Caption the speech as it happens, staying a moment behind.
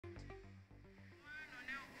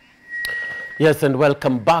Yes, and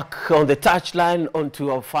welcome back on the touchline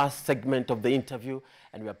onto our first segment of the interview.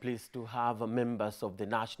 And we are pleased to have members of the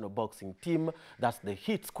national boxing team. That's the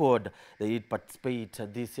HIT squad. They did participate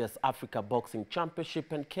this year's Africa Boxing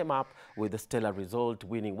Championship and came up with a stellar result,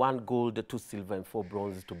 winning 1 gold, 2 silver, and 4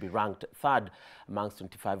 bronze to be ranked third amongst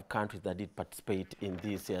 25 countries that did participate in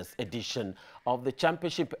this year's edition of the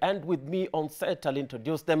championship. And with me on set, I'll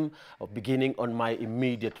introduce them, beginning on my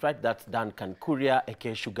immediate right. That's Duncan Kuria,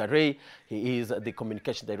 aka Sugar Ray. He is the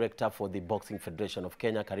communication director for the Boxing Federation of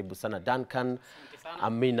Kenya. Karibu sana Duncan.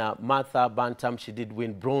 Amina Martha Bantam, she did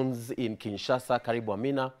win bronze in Kinshasa. Karibu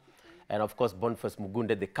Amina. And of course, Boniface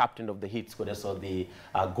Mugunde, the captain of the HIT squad, so the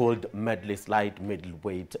gold medalist light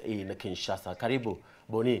middleweight in Kinshasa. Karibu,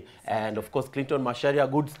 Boni. And of course, Clinton Masharia,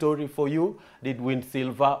 good story for you. Did win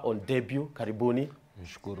silver on debut. Karibuni.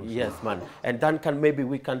 Yes, man. And Duncan, maybe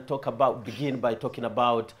we can begin by talking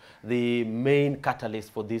about the main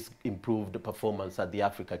catalyst for this improved performance at the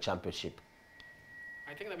Africa Championship.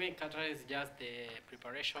 I think the main catalyst is just the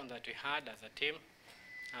preparation that we had as a team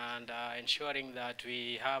and ensuring that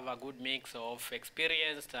we have a good mix of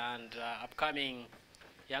experienced and upcoming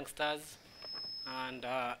youngsters. And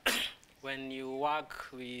when you work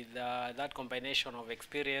with that combination of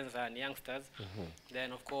experience and youngsters,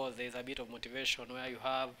 then of course there's a bit of motivation where you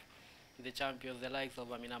have the champions, the likes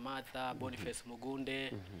of Amina Martha, Boniface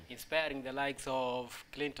Mugunde, inspiring the likes of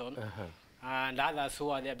Clinton and others who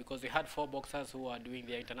are there, because we had 4 boxers who are doing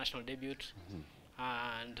their international debut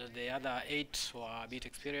and the other 8 were a bit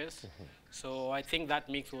experienced. So I think that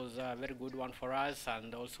mix was a very good one for us,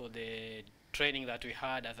 and also the training that we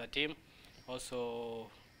had as a team also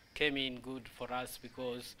came in good for us,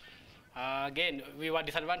 because again we were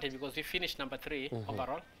disadvantaged because we finished number 3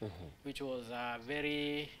 overall, which was a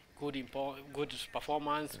very good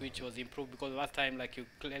performance, which was improved because last time, like you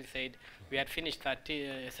clearly said, we had finished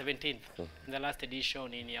 17th in the last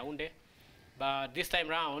edition in Yaoundé. But this time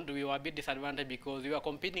round, we were a bit disadvantaged because we were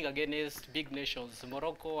competing against big nations.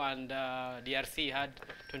 Morocco and DRC had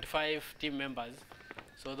 25 team members.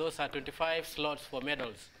 So those are 25 slots for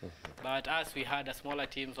medals. But us, we had a smaller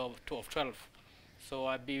teams of 12.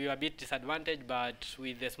 So we were a bit disadvantaged, but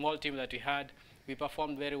with the small team that we had, we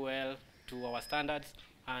performed very well to our standards,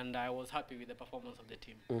 and I was happy with the performance of the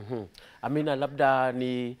team. Amina, labda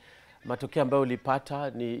ni matokeo ambayo ulipata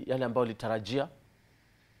ni yale ambayo ulitarajia?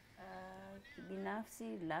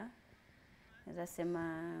 Binafsi la, naweza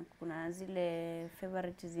sema kuna zile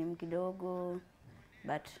favoritism kidogo,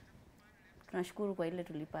 but tunashukuru kwa ile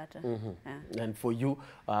tulipata. And for you,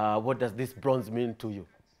 what does this bronze mean to you?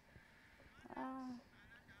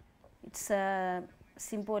 It's a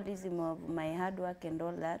symbolism of my hard work and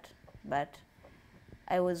all that, but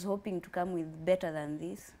I was hoping to come with better than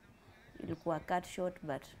this. Ilikuwa cut short,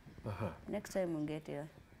 but next time we'll get here.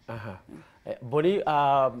 Boni,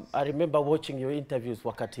 I remember watching your interviews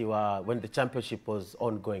wakati when the championship was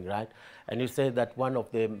ongoing, right? And you said that one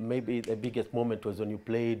of maybe the biggest moment was when you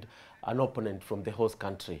played an opponent from the host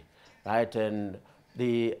country, right? And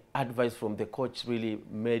the advice from the coach really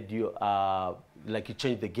made you, like it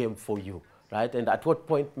changed the game for you, right? And at what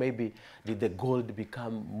point maybe did the gold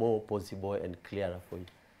become more possible and clearer for you?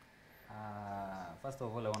 First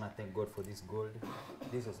of all, I want to thank God for this gold.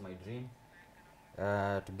 This was my dream.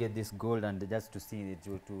 To get this gold and just to see it,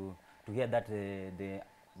 to hear that the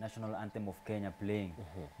national anthem of Kenya playing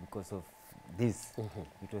because of this,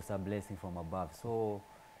 it was a blessing from above. So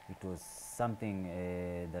it was something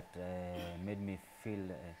that made me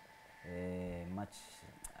feel much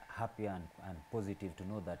happier and positive to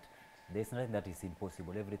know that there's nothing that is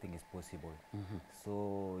impossible. Everything is possible.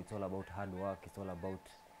 So it's all about hard work. It's all about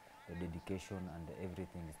dedication, and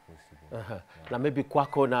everything is possible. Na maybe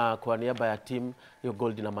kwako na kwa niaba ya team, hiyo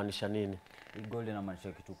gold inamaanisha nini? Hii gold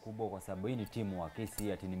inamaanisha kitu kubwa kwa sababu hii ni teamwork. Hii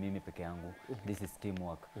si ati ni mimi peke yangu. This is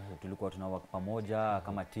teamwork. Tulikuwa tunawaka pamoja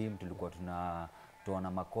kama team, tulikuwa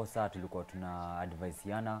tunatoana makosa, tulikuwa tuna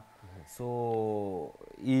adviceana. So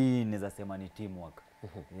hii naweza sema ni teamwork.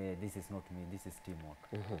 This is not me, this is teamwork.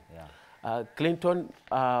 Clinton,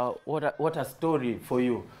 what a story for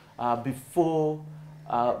you.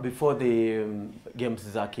 Before the games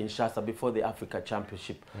in Kinshasa, before the Africa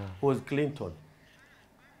Championship, who was Clinton?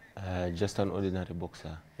 Just an ordinary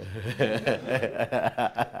boxer.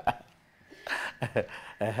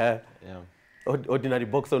 Ordinary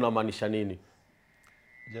boxer unamaanisha nini?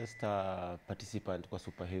 Just a participant kwa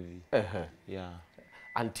super heavy.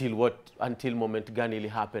 Until moment gani ili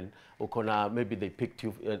happen? Ukona maybe they picked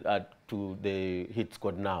you to the HIT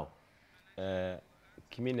squad now.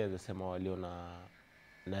 Kimi naweza sema waliona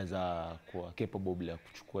naweza kuwa capable ya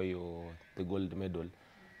kuchukua hiyo the gold medal,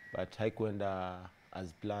 but haikuenda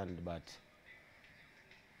as planned, but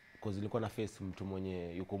because nilikuwa na face mtu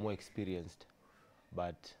mwenye yuko more experienced,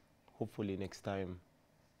 but hopefully next time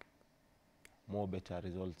more better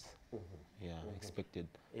results expected.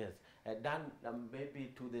 Yes. Dan, maybe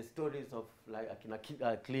to the stories of like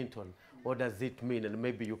Clinton, what does it mean? And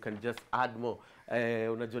maybe you can just add more.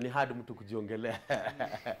 Unajua ni hard mtu kujiongelea.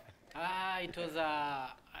 It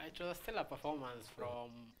was still a performance from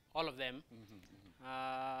all of them.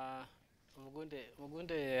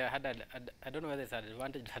 Mugunde had I don't know whether it's an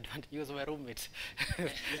advantage. He was my roommate.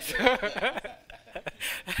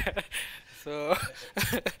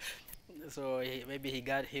 So maybe he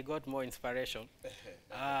got more inspiration.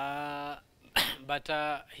 But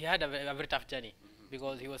he had a very tough journey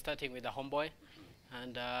because he was starting with a homeboy,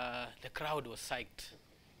 and the crowd was psyched.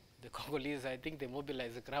 The Congolese, I think they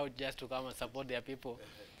mobilized the crowd just to come and support their people.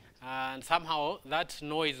 And somehow that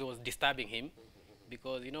noise was disturbing him,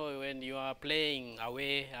 because you know when you are playing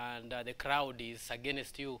away and the crowd is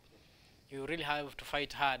against you, you really have to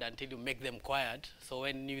fight hard until you make them quiet. So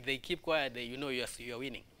when they keep quiet, you know you are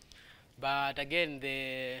winning. But again,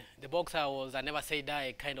 the boxer was a never say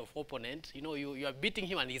die kind of opponent. You know, you are beating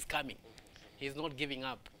him and he's coming. He's not giving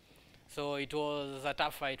up. So it was a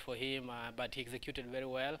tough fight for him, but he executed very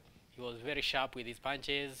well. He was very sharp with his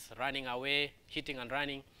punches, running away, hitting and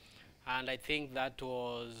running. And I think that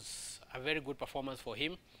was a very good performance for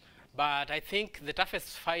him. But I think the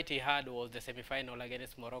toughest fight he had was the semi-final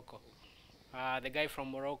against Morocco. The guy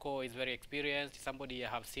from Morocco is very experienced, somebody I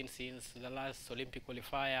have seen since the last Olympic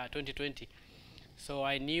qualifier, 2020. So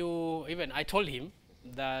I knew, even I told him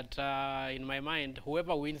that in my mind,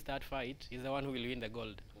 whoever wins that fight is the one who will win the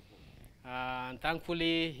gold. And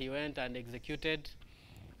thankfully, he went and executed.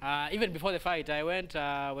 Even before the fight, I went,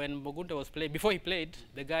 when Mugunde was playing, before he played,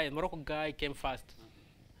 the Moroccan guy came first.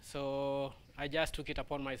 So I just took it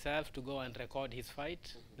upon myself to go and record his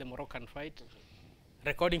fight, the Moroccan fight.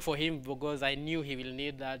 Recording for him because I knew he will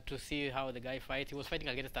need that to see how the guy fights. He was fighting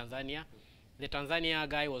against Tanzania. The Tanzania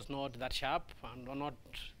guy was not that sharp and not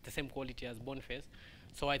the same quality as Boniface.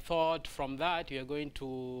 So I thought from that we are going to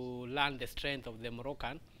learn the strength of the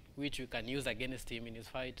Moroccan, which we can use against him in his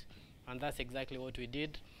fight. And that's exactly what we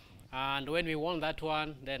did. And when we won that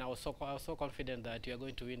one, then I was so confident that we are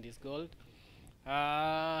going to win this gold.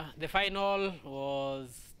 The final was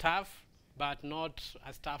tough, but not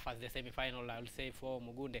as tough as the semi-final, I will say, for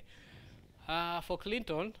Mugunde. For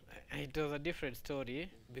Clinton, it was a different story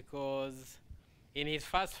because in his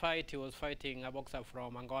first fight, he was fighting a boxer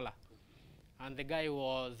from Angola. And the guy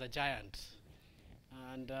was a giant.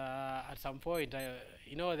 And at some point,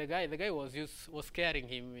 you know, the guy was scaring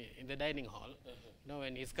him in the dining hall. You know,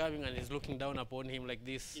 when he's coming and he's looking down upon him like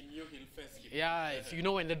this. He knew he'll face him. Yeah, you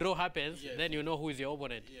know when the draw happens, then you know who is your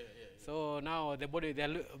opponent. So now the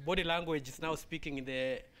body language is now speaking in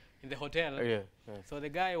the hotel. So the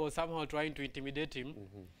guy was somehow trying to intimidate him.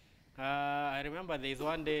 I remember there is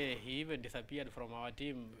one day he even disappeared from our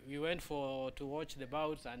team. We went to watch the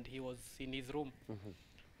bouts and he was in his room.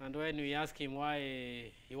 And when we asked him why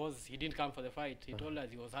he didn't come for the fight, he told us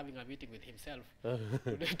he was having a meeting with himself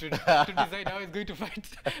to decide how he's going to fight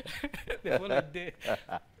the following day.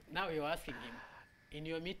 Now we were asking him, in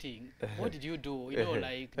your meeting, what did you do? You know,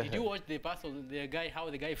 like, did you watch how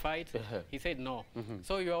the guy fights? He said no.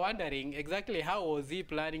 So you are wondering exactly how was he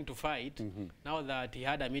planning to fight now that he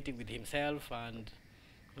had a meeting with himself and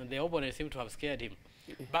the opponent seemed to have scared him.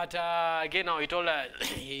 But again, now he told us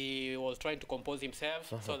he was trying to compose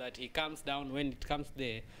himself so that he comes down when it comes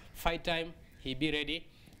the fight time, he be ready.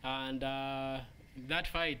 And that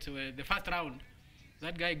fight, the first round,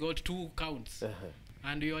 that guy got 2 counts.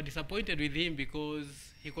 And we were disappointed with him because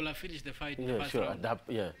he could have finished the fight in the first round.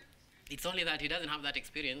 It's only that he doesn't have that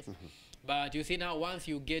experience. But you see now, once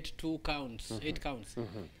you get 2 counts, 8 counts,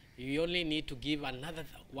 you only need to give another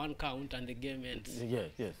 1 count and the game ends.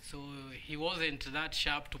 So he wasn't that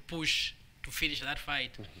sharp to push to finish that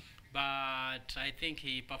fight. But I think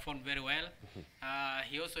he performed very well.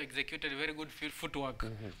 He also executed very good footwork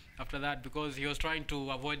after that because he was trying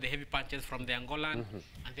to avoid the heavy punches from the Angolan.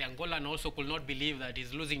 And the Angolan also could not believe that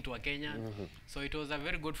he's losing to a Kenyan. So it was a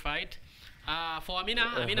very good fight. For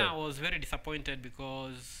Amina was very disappointed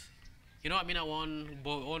because, you know, Amina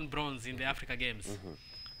won bronze in the Africa Games.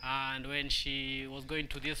 And when she was going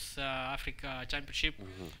to this Africa Championship,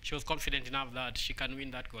 she was confident enough that she can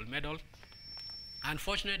win that gold medal.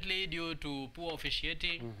 Unfortunately, due to poor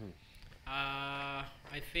officiating, I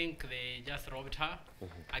think they just robbed her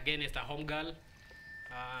against a home girl.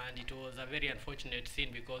 And it was a very unfortunate scene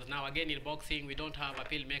because now again in boxing, we don't have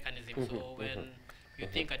appeal mechanism. So when you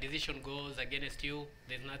think a decision goes against you,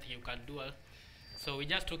 there's nothing you can do. So we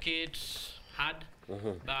just took it hard.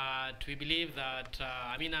 But we believe that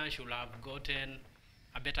Amina should have gotten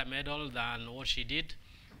a better medal than what she did.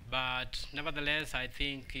 But nevertheless, I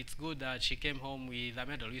think it's good that she came home with a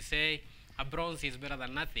medal. We say a bronze is better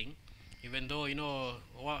than nothing, even though, you know,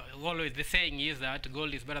 always the saying is that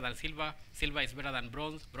gold is better than silver, silver is better than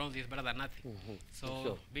bronze, bronze is better than nothing.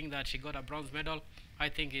 So being that she got a bronze medal, I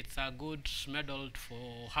think it's a good medal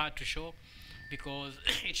for her to show, because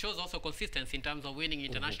it shows also consistency in terms of winning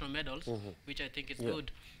international medals, which I think is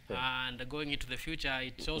good. And going into the future,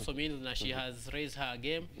 it also means that she has raised her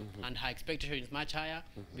game, and her expectation is much higher,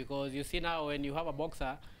 because you see now when you have a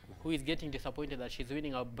boxer who is getting disappointed that she's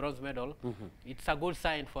winning a bronze medal, it's a good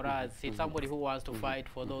sign for us. It's somebody who wants to fight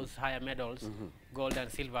for those higher medals, gold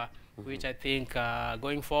and silver, which I think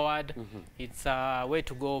going forward, it's a way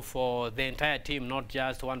to go for the entire team, not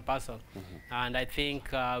just one person. And I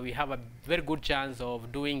think we have a very good chance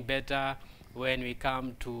of doing better when we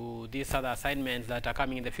come to these other assignments that are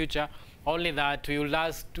coming in the future. Only that we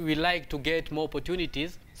like to get more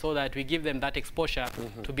opportunities so that we give them that exposure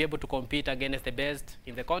to be able to compete against the best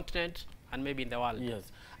in the continent and maybe in the world.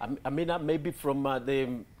 Yes. I mean, maybe from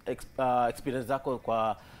the experience zako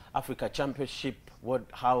kwa Africa Championship,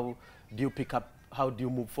 how do you pick up, how do you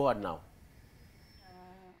move forward now?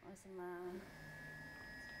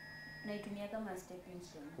 Naitumia kama stepping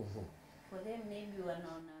stone. For them maybe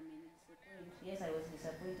wanaona yes, I was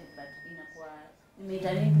disappointed, but it made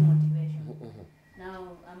into motivation.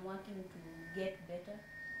 Now I'm working to get better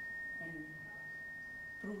and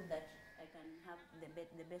prove that I can have the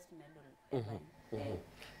best medal ever.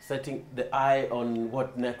 Setting the eye on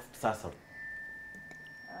what next, Sasa?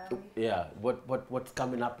 Yeah, what's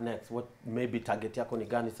coming up next? What maybe target yako ni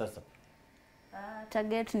gani sasa?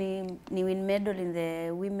 Target ni win medal in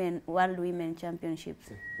the World Women Championships.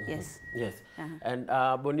 Yes. Yes. And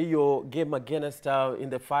Boni, your game against in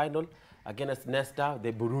the final against Nesta,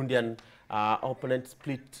 the Burundian opponent,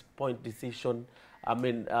 split point decision. I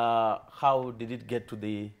mean, how did it get to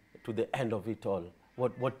the end of it all?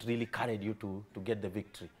 What really carried you to get the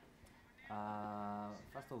victory?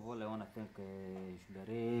 First of all, I want to thank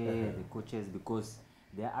Shudare, the coaches, because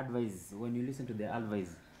their advice, when you listen to their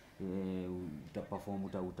advice, utaperform,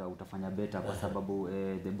 utafanya better, kwa sababu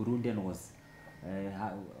the Burundian was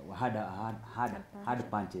hard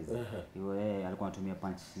punches. Alikuwa anatumia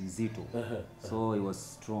punch nzito, so he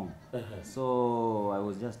was strong. So I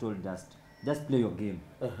was just told, just play your game,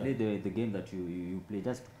 play the game that you play,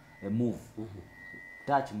 just move.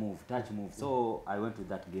 Touch, move. So I went to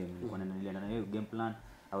that game. Game plan,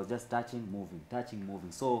 I was just touching,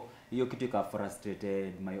 moving. So hiyo kitu ika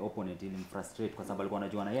frustrated my opponent, ili frustrate kwa sababu alikuwa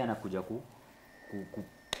anajua na yeye anakuja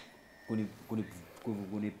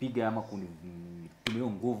kunipiga ama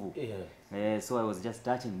kunitumia nguvu. So I was just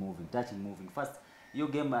touching, moving. First hiyo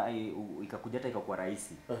game ikakuja hata ikakuwa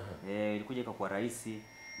rahisi. Ilikuja ikakuwa rahisi,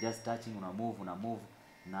 just touching, una move.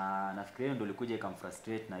 Na nafikiria ndio ilikuja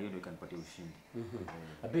ikamfrustrate, na hiyo ndio ikanipatia ushindi.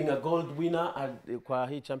 Being a gold winner kwa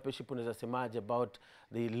hii championship, unaweza semaje about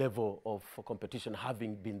the level of competition having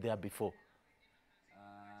been there before?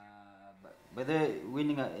 But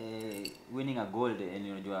winning a gold, and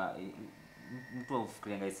unajua mtu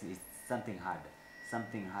ufikiria is something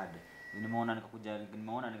hard. Nimeona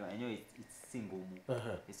anyway it's ngumu.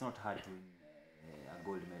 It's not hard to win a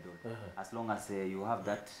gold medal, as long as you have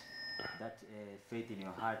that faith in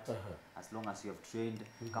your heart, as long as you have trained.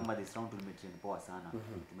 Kama this round tumetrain poa sana,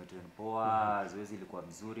 tumetrain poa, zoezi ilikuwa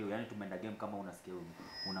vizuri, yani tumeenda game kama unasikia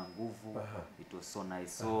una nguvu. It was so nice.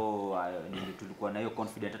 So tulikuwa na hiyo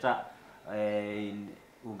confident, hata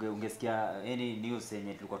ungesikia any news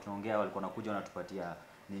yenye tulikuwa tunaongea, walikuwa nakuja wanatupatia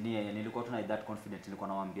nini, nilikuwa tuna that confident, nilikuwa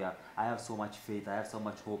nawaambia I have so much faith, I have so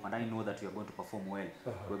much hope, and I know that we are going to perform well.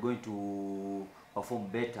 We're going to perform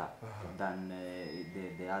better than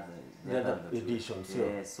the other editions.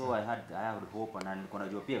 Yeah, so I had hope, and nilikuwa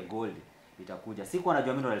najua pia gold itakuja. Sikuwa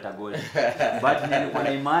najua mimi ndo naleta gold, but nilikuwa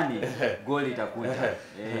na imani gold itakuja.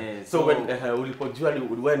 So when ulipojua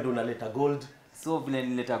wewe ndo unaleta gold, so vile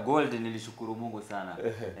nileta gold nilishukuru Mungu sana.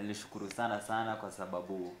 Nilishukuru sana kwa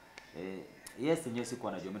sababu yes, ndio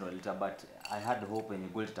sikuwa najua mimi ndo naleta, but I had hope in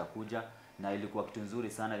gold itakuja, na ilikuwa kitu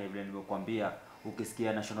nzuri sana. Vile nimekuambia,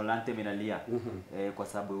 ukisikia national anthem inalia kwa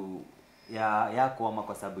sababu yako ama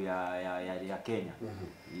kwa sababu ya Kenya,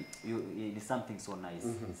 it's something so nice.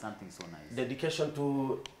 Something so nice. Dedication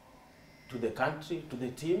to the country, to the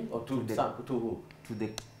team, or to who?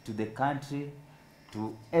 To the country,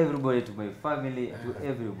 to everybody, to my family, to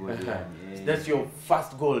everybody. That's your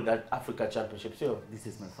first goal at Africa Championship, sio? This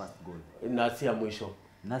is my first goal. Na si ya mwisho.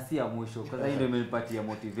 na si ya mwisho. Kwanza hii ndio imenipatia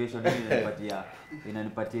motivation,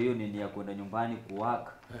 inanipatia hiyo nini ya kwenda nyumbani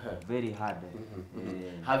kuwork very hard.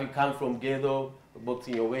 Have you come from Gedo,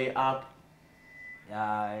 boxing your way up?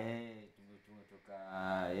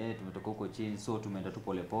 Tumetoka huko chini, so tumeenda tu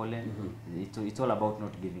pole pole. It's all about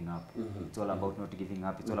not giving up. It's all about not giving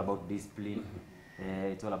up. It's all about discipline.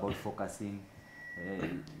 It's all about focusing.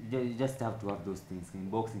 You just have to have those things in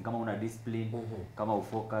boxing. Kama una discipline, kama you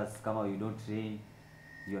focus, kama you don't train,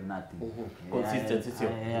 you're nothing. Consistency.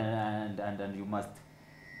 And you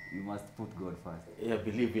must put God first. Yeah,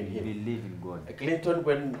 believe in him. Believe in God. Clinton,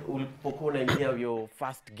 when ulipokuwa unaingia your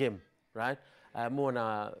first game, right?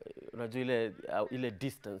 Unajua ile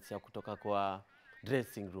distance ya kutoka kwa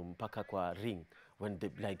dressing room mpaka kwa ring when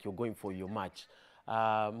like you're going for your match.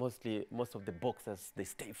 Most of the boxers, they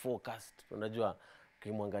stay focused. Unajua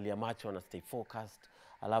kimwangalia match wana stay focused.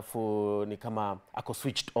 Alafu ni kama ako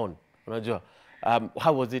switched on. Unajua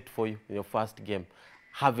how was it for you in your first game,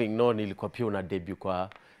 having known ilikuwa pia una debut kwa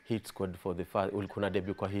hit squad for the first, ulikuwa na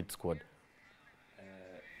debut kwa hit squad?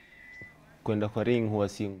 Kwenda kwa ring huwa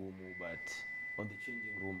si ngumu, but on the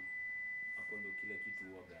changing room hapo ndo kila kitu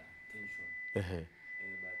huaga tension.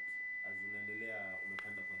 But as unaendelea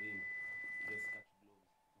umepanda kwa ring, just catch blows,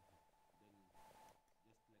 then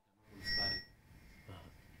just like a normal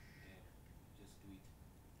sparring, just do it.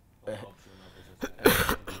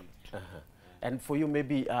 And for you,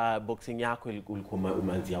 maybe boxing yako ulikuwa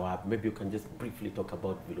umeanzia wapi? Maybe you can just briefly talk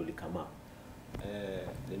about vile ulikama.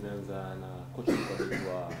 Nimeanza na coach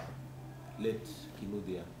kwa late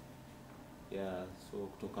Kinuthia. Yeah, so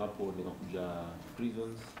kutoka hapo nikakuja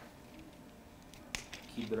prisons,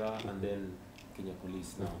 Kibra, and then Kenya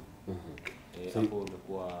Police now. Hapo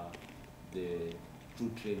nimekuwa the true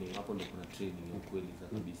training. Hapo ndo kuna training ya kweli za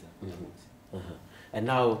kabisa. And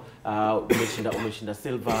now umeshinda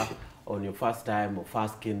silver on your first time or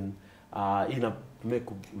first skin.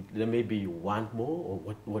 Maybe you want more,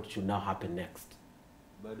 or what should now happen next?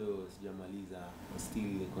 Bado sijamaliza, still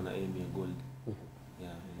niko na aim ya gold.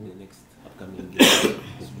 Yeah, in the next upcoming game.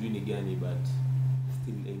 Sijui ni gani, but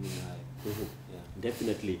still aiming high. Yeah,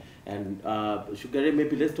 definitely. And Sugare,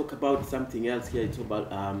 maybe let's talk about something else here. It's about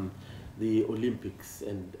the Olympics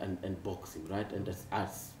and boxing, right? And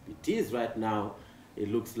as it is right now, it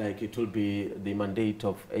looks like it will be the mandate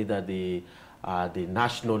of either the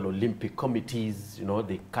national Olympic committees, you know,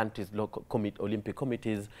 the country's local Olympic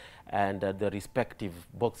committees, and the respective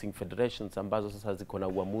boxing federations ambazo sasa ziko na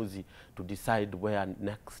uamuzi to decide where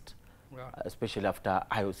next, especially after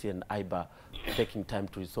IOC and IBA taking time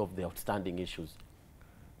to resolve the outstanding issues.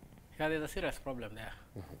 Yeah, there's a serious problem there.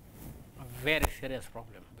 A very serious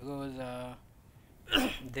problem, because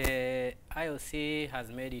the IOC has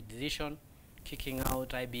made a decision kicking out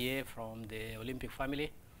IBA from the Olympic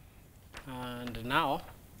family. And now,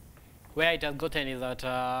 where it has gotten is that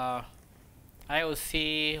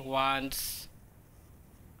IOC wants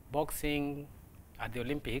boxing at the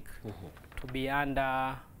Olympic to be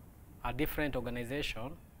under a different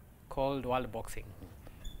organization called World Boxing.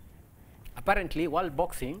 Apparently, World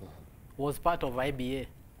Boxing was part of IBA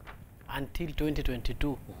until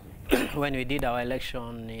 2022 when we did our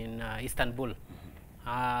election in Istanbul.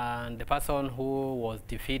 And the person who was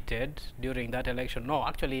defeated during that election, no,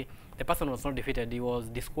 actually, the person was not defeated, he was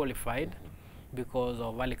disqualified because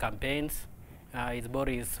of early campaigns. It's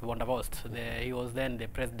Boris van der Vost. He was then the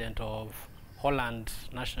president of Holland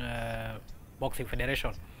National Boxing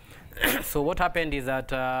Federation. So what happened is that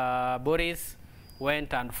Boris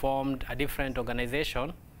went and formed a different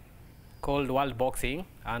organization called World Boxing,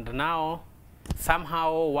 and now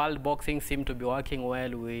somehow World Boxing seemed to be working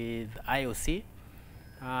well with IOC.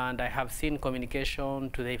 And I have seen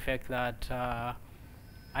communication to the effect that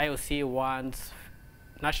IOC wants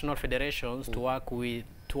national federations to work with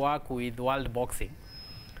World Boxing.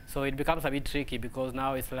 So it becomes a bit tricky, because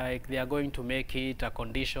now it's like they are going to make it a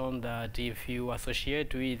condition that if you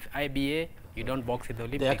associate with IBA, you don't box in the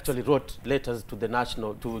Olympics. They actually wrote letters to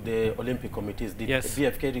the Olympic committees. Did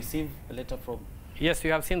BFK receive a letter from? Yes,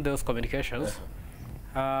 we have seen those communications.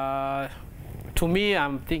 To me,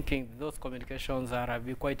 I'm thinking those communications are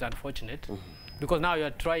quite unfortunate, because now you're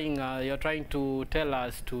trying to tell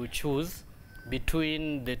us to choose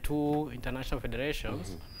between the two international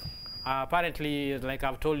federations. Apparently, like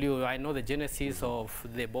I've told you, I know the genesis of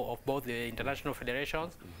both the international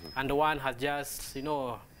federations, and one has just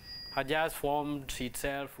formed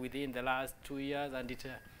itself within the last 2 years, and it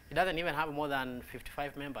doesn't even have more than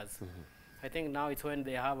 55 members. I think now it's when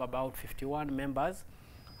they have about 51 members.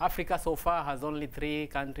 Africa so far has only 3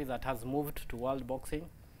 countries that has moved to World Boxing.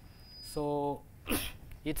 So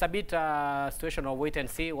it's a bit a situation of wait and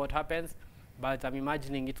see what happens. but I'm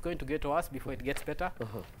imagining it's going to get worse before it gets better.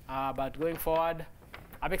 But going forward,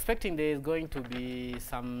 I'm expecting there is going to be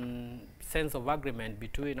some sense of agreement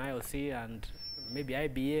between IOC and maybe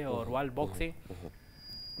IBA or World Boxing.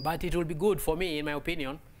 But it will be good for me, in my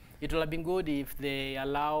opinion. It will have been good if they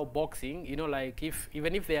allow boxing, you know, like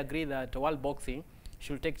even if they agree that World Boxing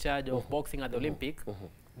should take charge of boxing at the Olympic,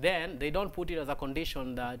 then they don't put it as a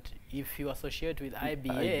condition that if you associate with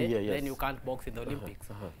IBA, then you can't box in the Olympics.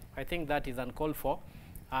 I think that is uncalled for.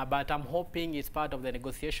 But I'm hoping it's part of the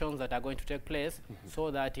negotiations that are going to take place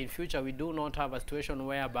so that in future we do not have a situation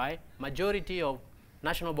whereby majority of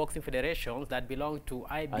national boxing federations that belong to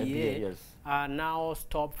IBA are now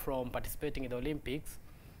stopped from participating in the Olympics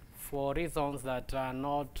for reasons that are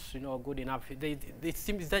not, you know, good enough. They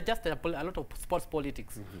seem there's just a lot of sports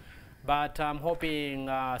politics. But I'm hoping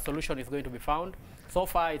a solution is going to be found. So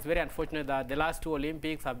far, it's very unfortunate that the last 2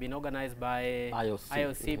 Olympics have been organized by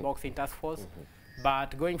IOC Boxing Task Force.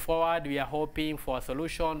 But going forward, we are hoping for a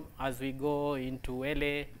solution as we go into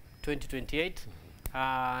LA 2028.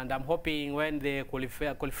 And I'm hoping when the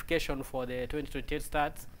qualification for the 2028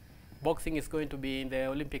 starts, boxing is going to be in the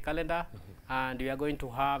Olympic calendar, and we are going to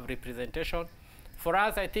have representation. For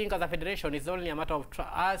us, I think as a federation, it's only a matter of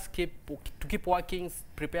us to keep working,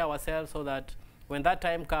 prepare ourselves so that when that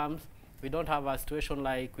time comes, we don't have a situation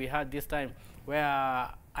like we had this time, where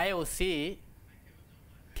IOC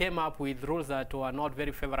came up with rules that were not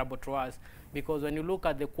very favorable to us, because when you look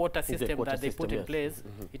at the quota system that they put in place,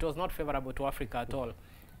 it was not favorable to Africa at all.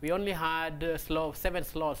 We only had 7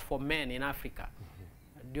 slots for men in Africa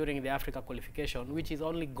during the Africa qualification, which is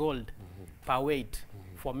only gold per weight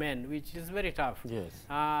for men, which is very tough. Yes.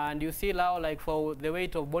 And you see now, like for the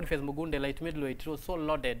weight of Boniface Mugunde, light middleweight, it was so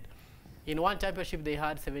loaded. In one championship, they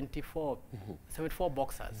had 74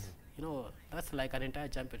 boxers. You know, that's like an entire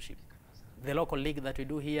championship. The local league that we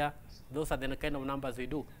do here, those are the kind of numbers we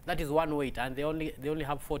do. That is one weight, and they only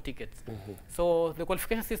have 4 tickets. So the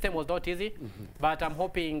qualification system was not easy, but I'm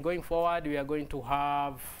hoping going forward we are going to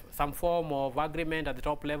have some form of agreement at the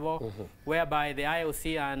top level, whereby the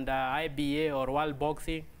IOC and IBA or World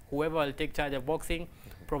Boxing, whoever will take charge of boxing,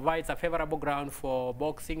 provides a favorable ground for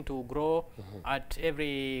boxing to grow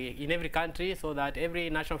in every country, so that every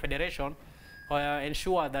national federation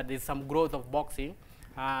ensure that there's some growth of boxing.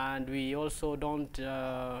 And we also don't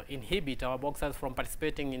inhibit our boxers from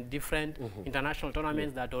participating in different international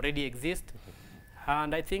tournaments that already exist.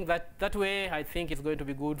 And I think that way, I think it's going to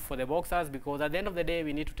be good for the boxers, because at the end of the day,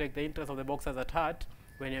 we need to take the interest of the boxers at heart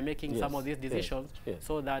when you're making some of these decisions,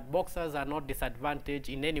 so that boxers are not disadvantaged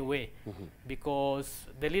in any way, because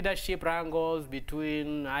the leadership wrangles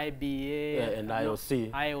between IBA and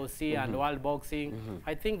IOC, and World Boxing,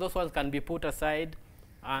 I think those ones can be put aside,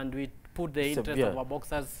 and we put the interest of our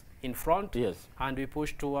boxers in front, and we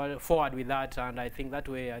push forward with that. And I think that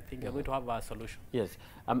way, I think we're going to have a solution. Yes.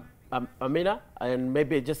 Amina, and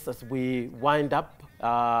maybe just as we wind up,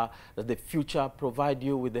 does the future provide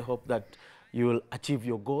you with the hope that you will achieve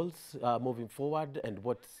your goals moving forward, and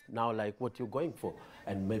what's now like what you're going for?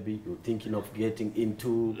 And maybe you're thinking of getting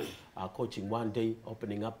into coaching one day,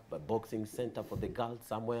 opening up a boxing center for the girls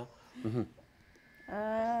somewhere?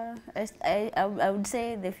 I would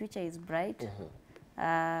say the future is bright.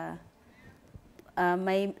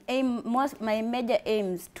 My major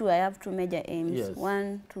aims too, I have 2 major aims.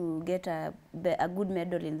 One, to get a good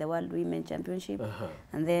medal in the World Women Championship,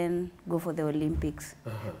 and then go for the Olympics.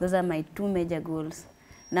 Those are my 2 major goals.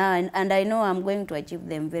 Now, and I know I'm going to achieve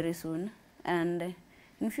them very soon. And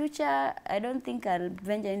in future, I don't think I'll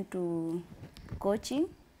venture into coaching,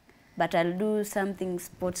 but I'll do something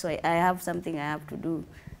sports. So I have something I have to do,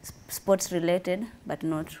 sports related, but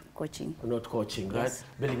not coaching. Not coaching, right?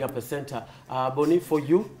 Building up a center. Bonnie, for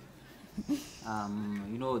you?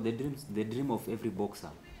 You know, the dream of every boxer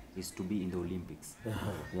is to be in the Olympics.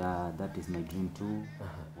 Yeah, that is my dream too.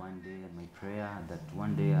 One day, my prayer that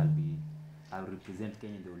one day I'll represent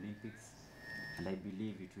Kenya in the Olympics, and I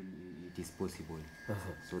believe it is possible.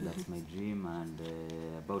 So that's my dream. And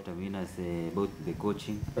about Amina, about the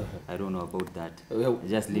coaching, I don't know about that.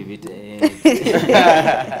 Just leave it.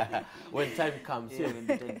 When time comes. When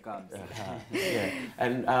the time comes.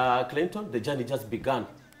 And Clinton, the journey just begun.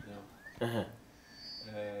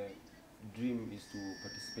 Dream is to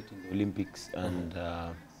participate in the Olympics, and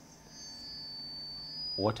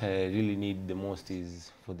what I really need the most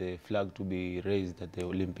is for the flag to be raised at the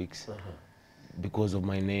Olympics because of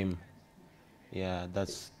my name. Yeah,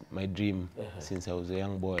 that's my dream since I was a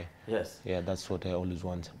young boy. Yes. Yeah, that's what I always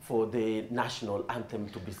want. For the national anthem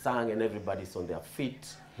to be sung and everybody's on their feet.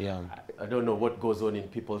 Yeah. I don't know what goes on in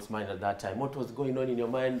people's mind at that time. What was going on in your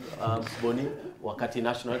mind, Boni, wakati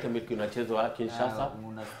national anthem ilikuwa inachezwa Kinshasa?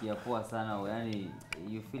 Unasikia poa sana, yani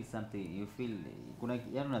you feel something, you feel kuna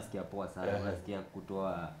yani unasikia poa sana, unasikia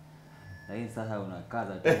kutoa, lakini sasa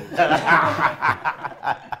unakaza tu.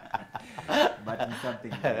 But it's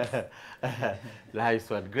something else.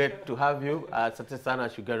 Nice one. Great to have you. Asante sana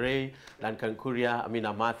Sugar Ray, Duncan Kuria,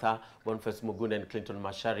 Amina Martha, Boniface Muguna and Clinton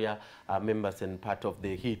Masharia, members and part of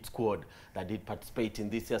the Heat squad that did participate in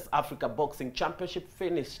this year's Africa Boxing Championship,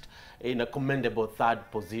 finished in a commendable third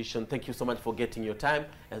position. Thank you so much for getting your time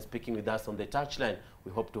and speaking with us on the touchline.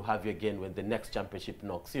 We hope to have you again when the next championship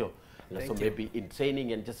knocks you. So maybe in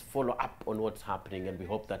training and just follow up on what's happening, and we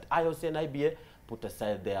hope that IOC and IBA put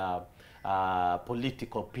aside their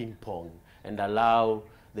political ping pong and allow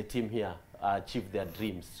the team here achieve their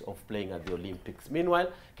dreams of playing at the Olympics.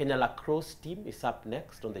 Meanwhile, Kenya lacrosse team is up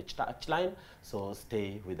next on the touchline, so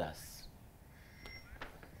stay with us.